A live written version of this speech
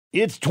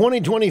It's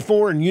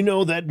 2024, and you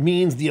know that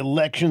means the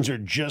elections are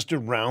just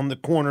around the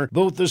corner,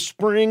 both the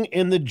spring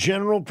and the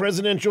general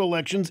presidential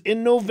elections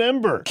in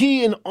November.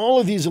 Key in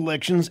all of these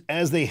elections,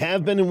 as they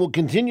have been and will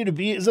continue to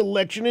be, is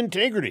election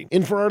integrity.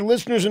 And for our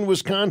listeners in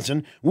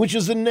Wisconsin, which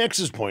is the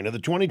nexus point of the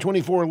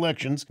 2024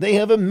 elections, they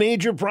have a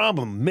major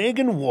problem.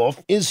 Megan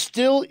Wolf is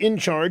still in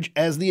charge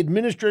as the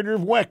administrator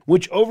of WEC,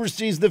 which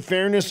oversees the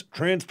fairness,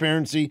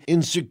 transparency,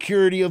 and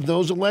security of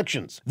those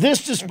elections.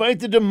 This despite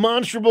the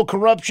demonstrable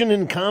corruption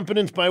and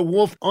incompetence by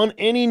Wolf on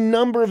any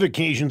number of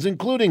occasions,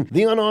 including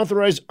the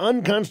unauthorized,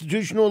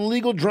 unconstitutional,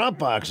 illegal drop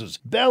boxes,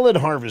 ballot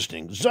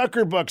harvesting,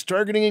 Zuckerbucks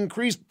targeting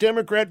increased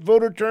Democrat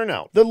voter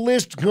turnout. The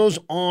list goes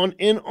on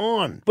and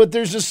on. But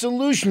there's a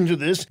solution to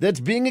this that's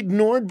being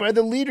ignored by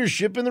the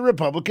leadership in the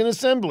Republican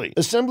Assembly.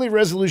 Assembly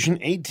Resolution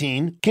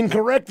 18 can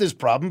correct this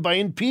problem by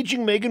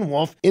impeaching Megan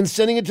Wolf and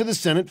sending it to the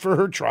Senate for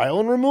her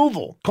trial and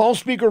removal. Call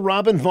Speaker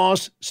Robin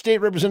Vos,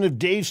 State Representative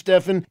Dave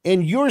Steffen,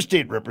 and your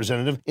state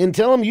representative and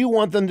tell them you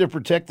want them to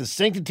protect the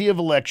sanctity of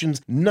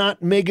elections,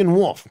 not Megan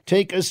Wolf.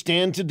 Take a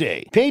stand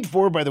today. Paid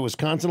for by the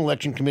Wisconsin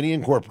Election Committee,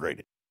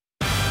 Incorporated.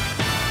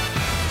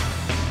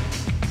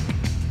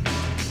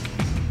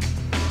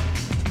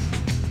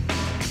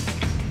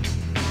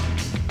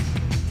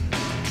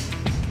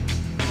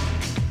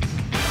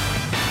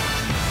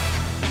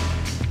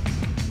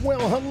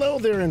 Well, hello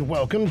there and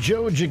welcome.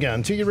 Joe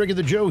Gigante, your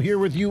regular Joe, here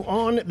with you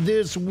on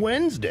this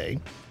Wednesday.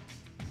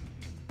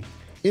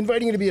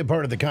 Inviting you to be a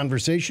part of the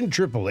conversation,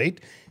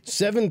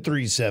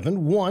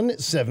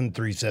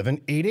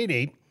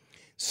 888-737-1737,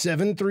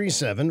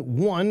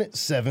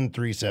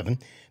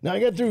 888-737-1737. Now, I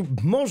got through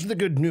most of the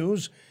good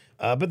news,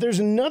 but there's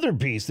another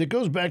piece that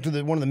goes back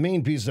to one of the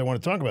main pieces I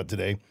want to talk about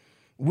today,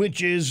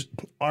 which is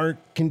our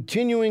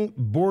continuing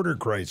border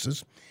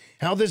crisis,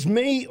 how this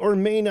may or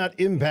may not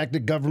impact a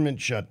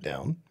government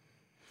shutdown.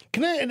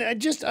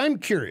 I'm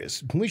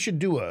curious. We should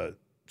do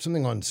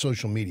something on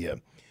social media.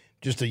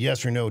 Just a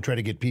yes or no, try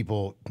to get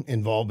people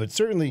involved. But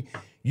certainly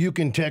you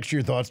can text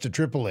your thoughts to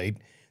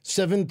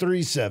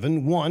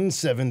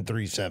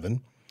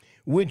 888-737-1737,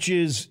 which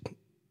is,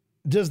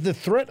 does the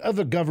threat of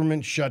a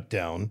government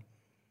shutdown,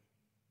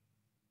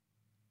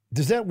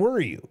 does that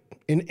worry you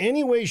in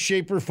any way,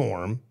 shape, or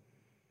form?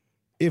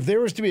 If there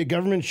was to be a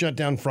government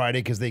shutdown Friday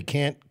because they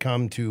can't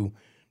come to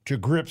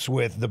grips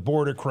with the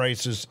border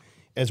crisis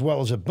as well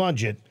as a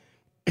budget,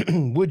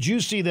 would you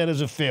see that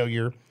as a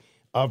failure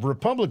of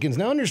Republicans?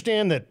 Now,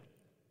 understand that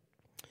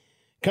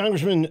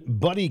Congressman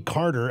Buddy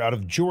Carter out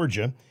of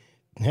Georgia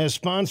has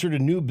sponsored a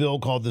new bill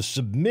called the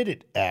Submit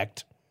It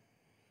Act,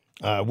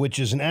 which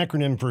is an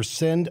acronym for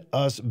Send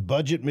Us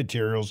Budget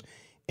Materials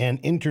and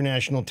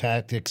International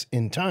Tactics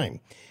in Time.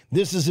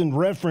 This is in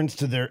reference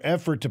to their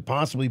effort to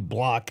possibly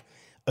block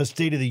a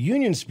State of the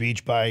Union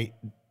speech by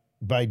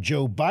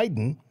Joe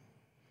Biden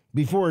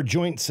before a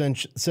joint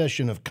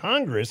session of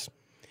Congress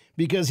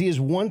because he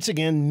has once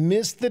again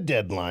missed the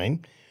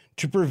deadline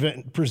to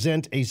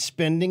present a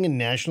spending and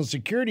national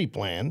security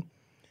plan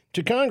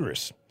to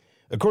Congress.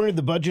 According to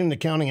the Budget and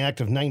Accounting Act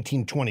of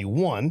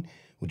 1921,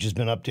 which has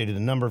been updated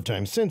a number of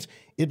times since,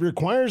 it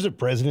requires a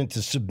president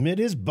to submit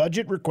his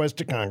budget request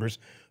to Congress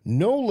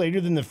no later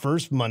than the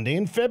first Monday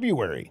in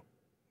February.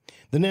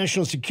 The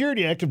National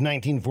Security Act of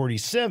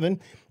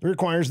 1947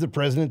 requires the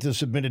president to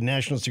submit a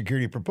national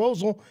security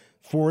proposal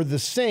for the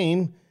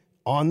same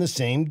on the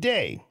same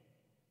day.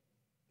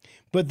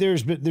 But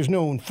there's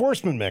no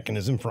enforcement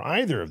mechanism for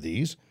either of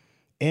these,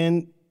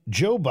 and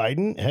Joe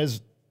Biden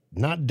has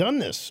not done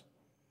this.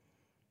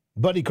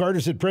 Buddy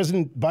Carter said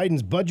President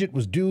Biden's budget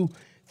was due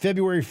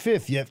February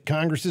 5th, yet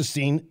Congress has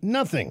seen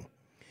nothing.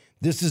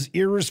 This is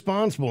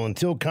irresponsible.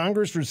 Until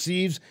Congress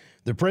receives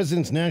the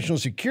president's national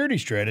security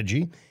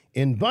strategy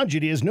and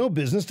budget, he has no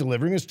business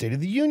delivering a State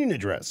of the Union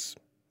address.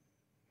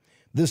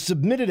 The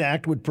Submitted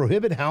Act would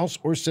prohibit House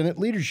or Senate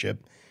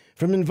leadership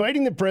from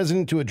inviting the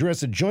president to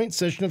address a joint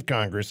session of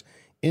Congress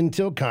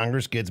until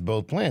Congress gets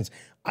both plans.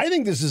 I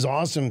think this is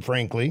awesome,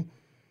 frankly,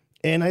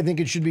 and I think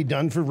it should be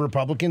done for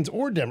Republicans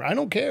or Democrats. I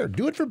don't care.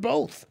 Do it for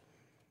both.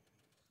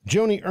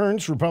 Joni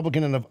Ernst,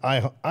 Republican of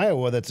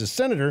Iowa, that's a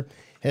senator,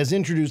 has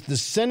introduced the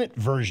Senate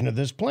version of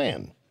this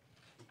plan.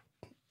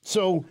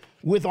 So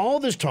with all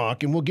this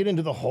talk, and we'll get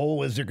into the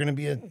whole, is there going to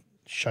be a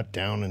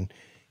shutdown and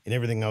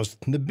everything else,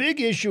 the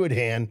big issue at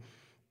hand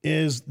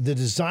is the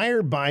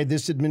desire by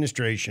this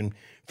administration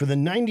for the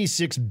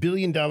 $96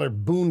 billion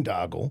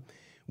boondoggle,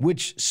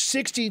 which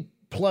 60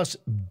 plus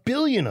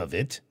billion of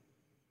it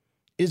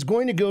is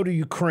going to go to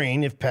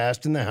Ukraine if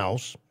passed in the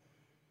House.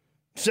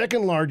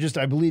 Second largest,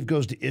 I believe,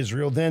 goes to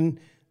Israel. Then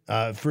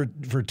for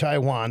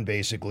Taiwan,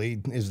 basically,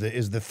 is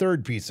the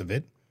third piece of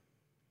it.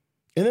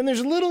 And then there's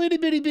a little itty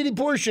bitty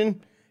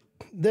portion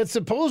that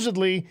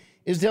supposedly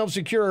is to help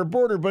secure our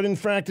border, but in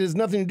fact it has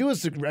nothing to do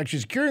with actually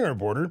securing our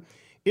border.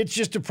 It's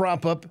just to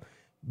prop up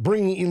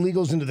bringing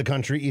illegals into the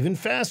country even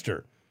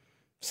faster.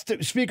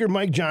 Speaker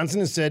Mike Johnson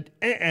has said,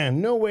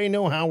 no way,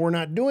 no how, we're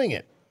not doing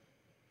it.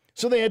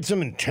 So they had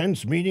some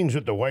intense meetings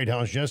at the White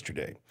House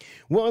yesterday.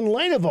 Well, in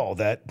light of all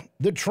that,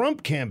 the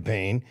Trump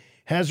campaign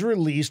has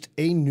released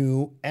a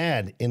new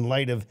ad in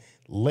light of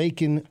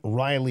Laken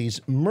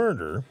Riley's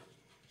murder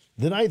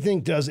that I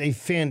think does a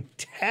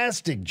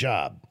fantastic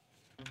job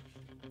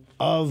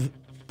of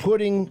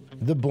putting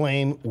the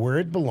blame where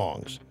it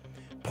belongs,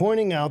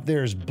 pointing out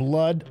there's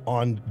blood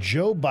on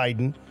Joe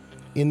Biden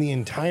in the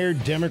entire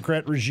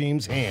Democrat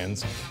regime's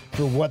hands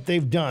for what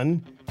they've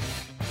done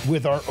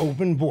with our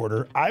open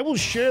border. I will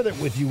share that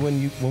with you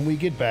when we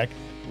get back.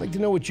 I'd like to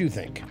know what you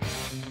think.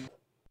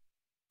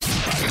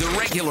 The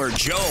Regular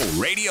Joe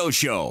Radio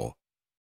Show.